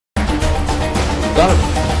Got him.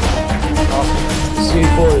 Awesome.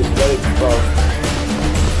 C4 is ready to go.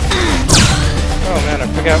 Oh man, I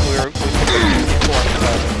forgot we picked up C4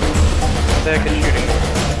 inside. What the heck is shooting me?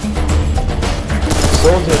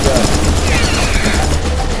 Soldier guy.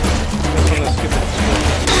 That's one of the stupid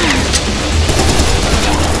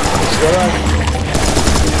Slow down.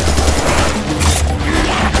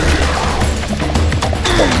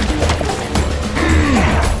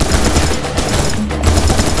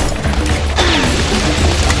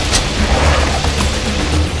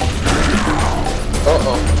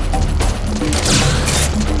 Uh-oh.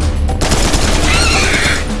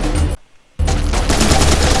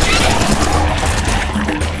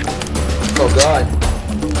 Oh god.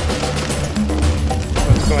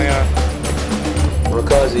 What's going on?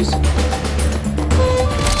 Rakazis. I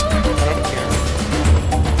don't care.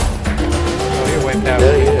 Oh, you're wiped out.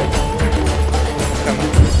 Yeah, yeah.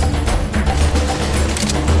 Coming.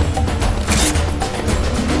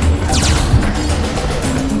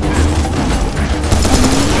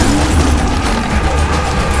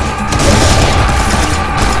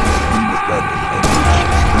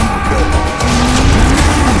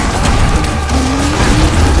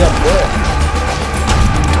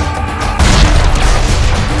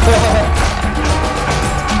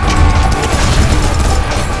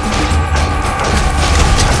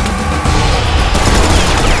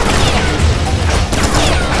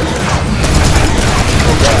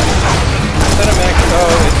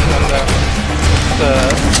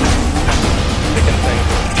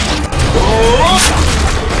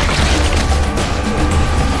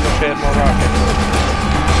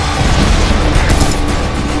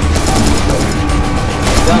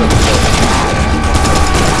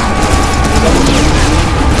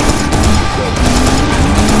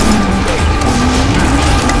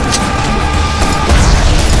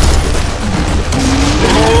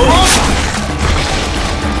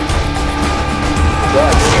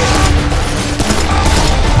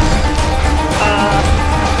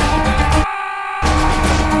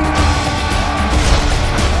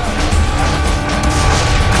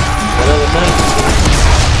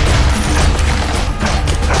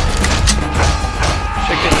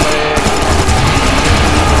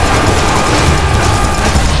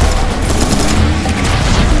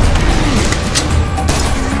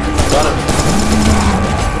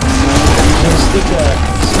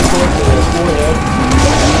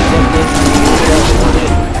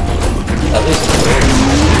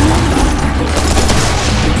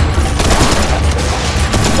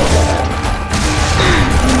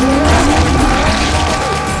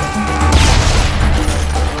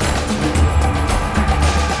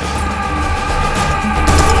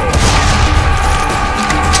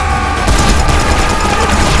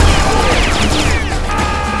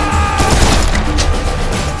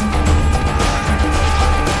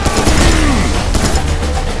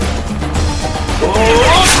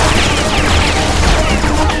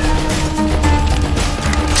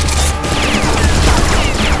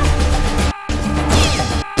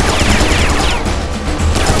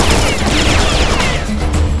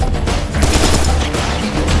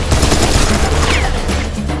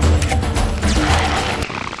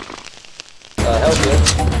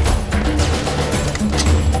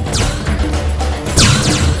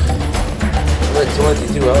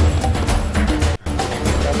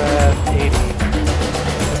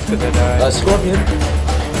 Scorpion.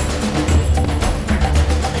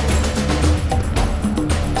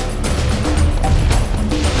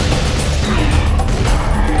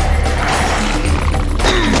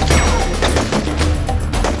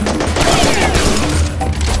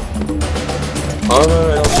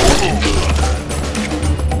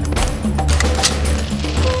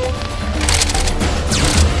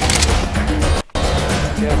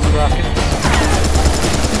 Yes, rocket.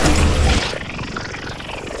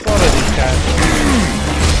 What are these guys?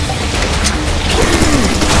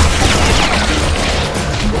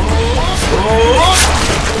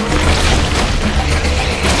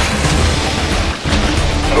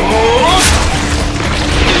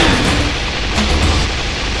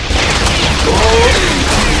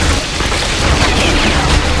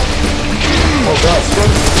 Oh god,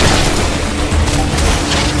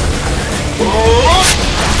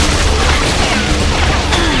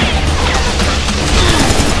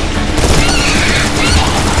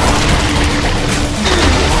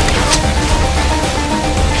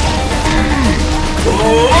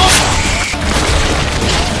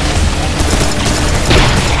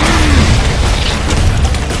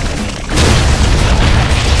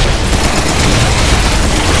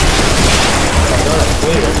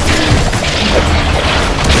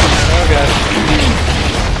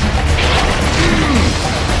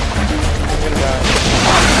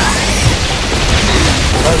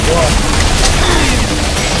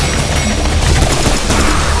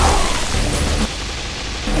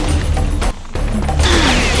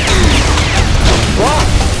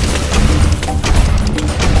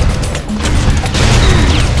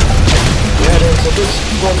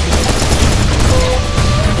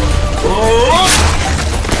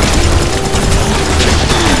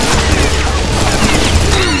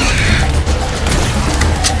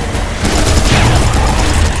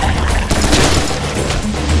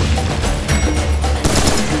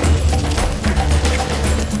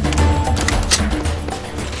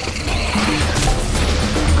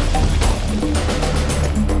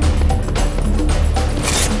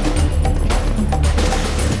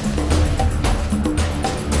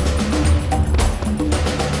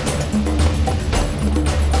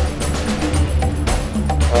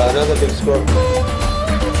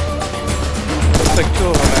 Looks like two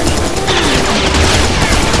of them actually.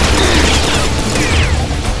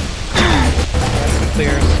 That's some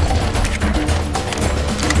clears.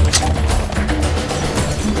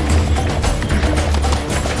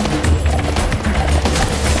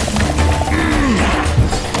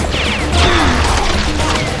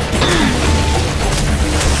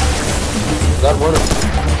 Got one of them.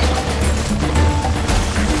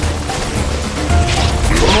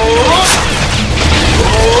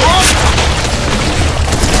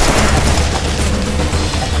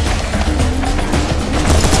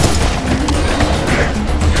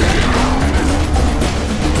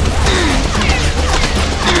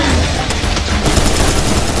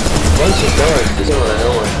 Bunch of doors, this is what I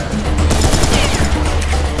know.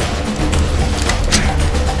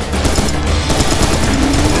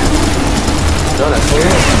 Not a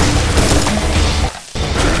clue.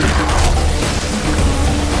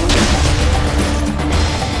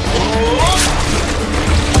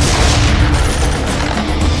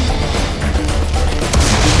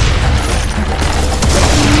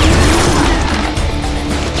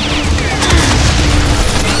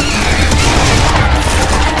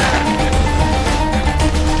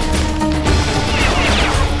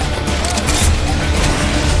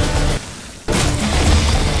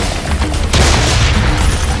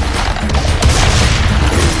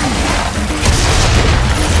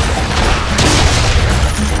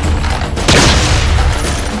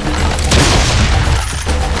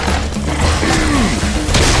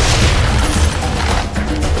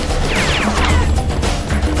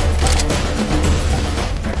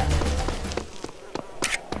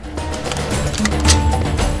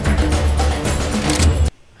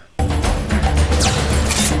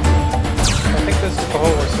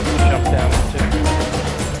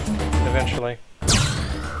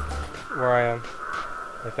 Where I am,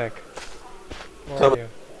 I think. Where are you?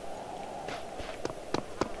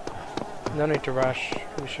 No need to rush.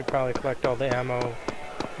 We should probably collect all the ammo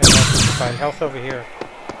and find health over here.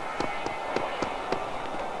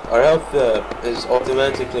 Our health is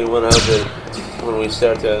automatically 100 when we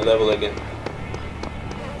start to level again.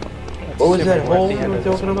 What was that hole we were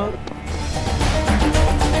talking about?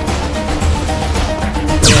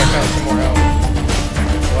 Yeah, I found some more health.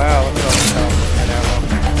 Wow, look at all this health and ammo.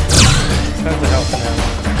 Tons of health and ammo.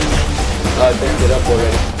 I picked it up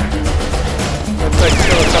already. Looks like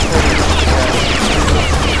still a couple of nice.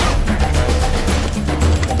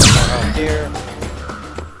 More health here.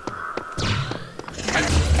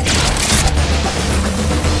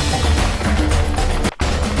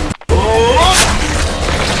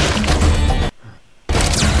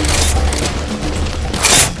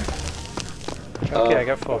 Okay, I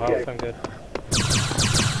got full health, I'm good.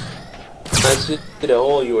 I see the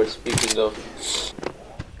hole you were speaking of.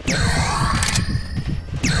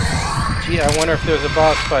 Gee, I wonder if there's a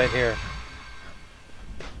boss fight here.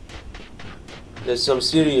 There's some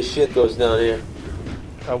serious shit goes down here.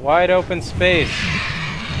 A wide open space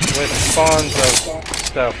with spawns of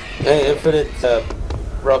stuff. Hey, infinite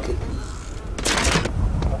rocket.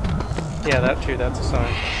 Yeah, that too, that's a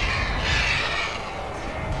sign.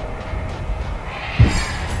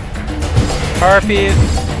 Harpies!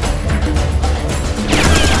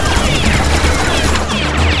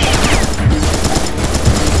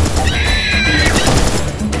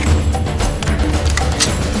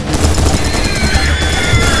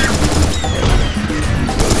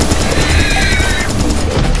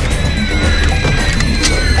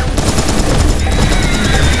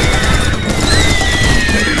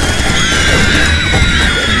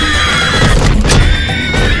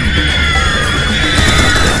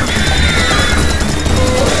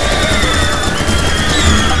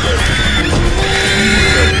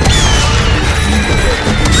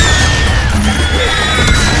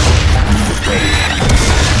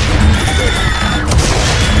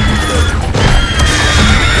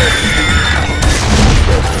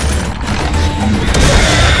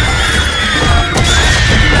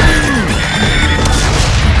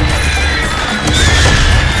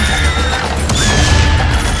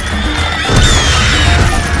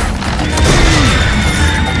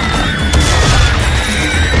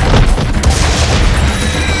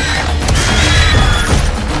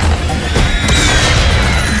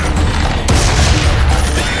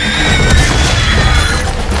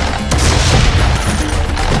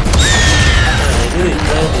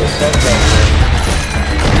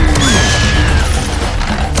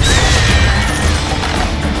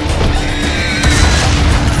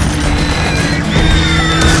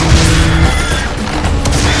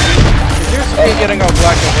 Getting all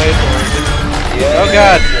black and white, or is it? Yeah. Oh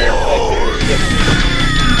god!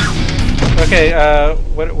 Okay,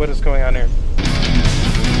 what is going on here?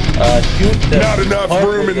 Shoot the Not enough part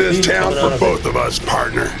room with in the this beam town coming out for of it. both of us,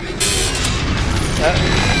 partner. We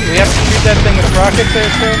have to shoot that thing with rockets, I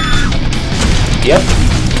assume? Yep.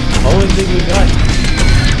 Only thing we got.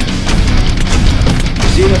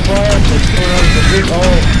 See the fire that's going on the big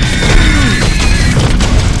hole?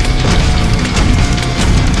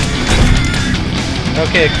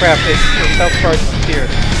 Okay, crap, its health bar's here.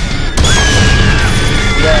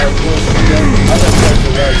 Yeah, it's going to the other parts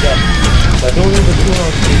are large up. But don't leave it too long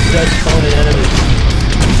because it starts spawning enemies.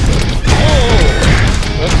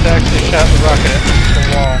 Whoops, I actually shot the rocket at the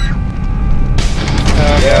wall.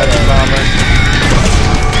 Oh god, the bomber.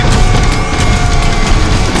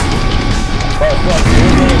 Oh fuck, we're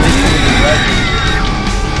going to reach for the right.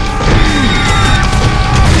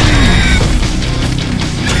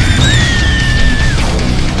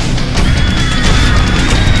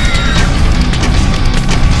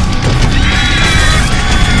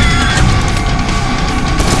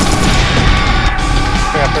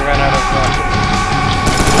 Crap, I ran out of rockets.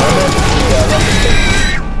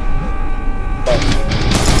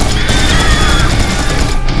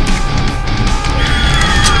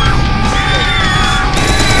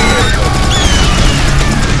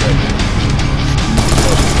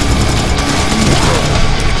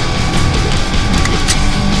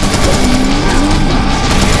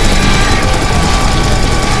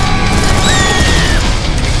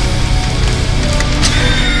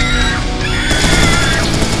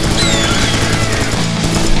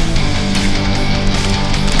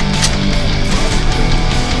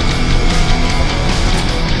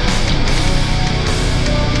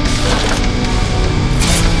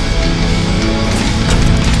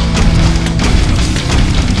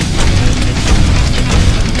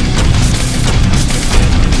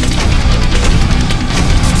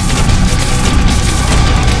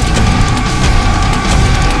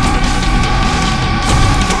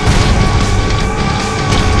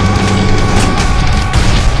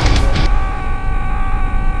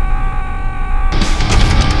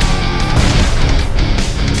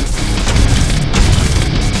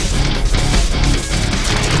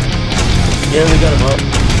 Yeah, we got him up.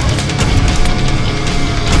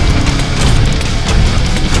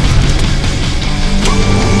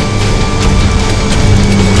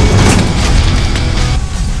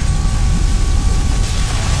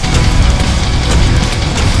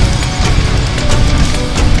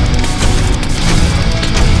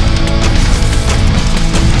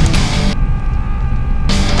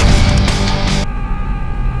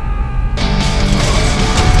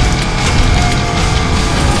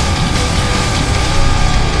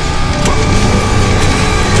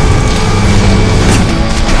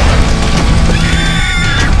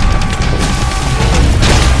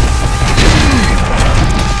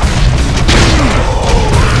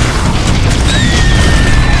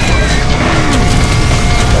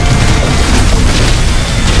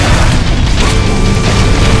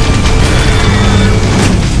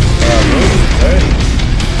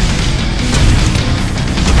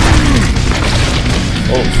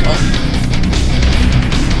 Oh fuck.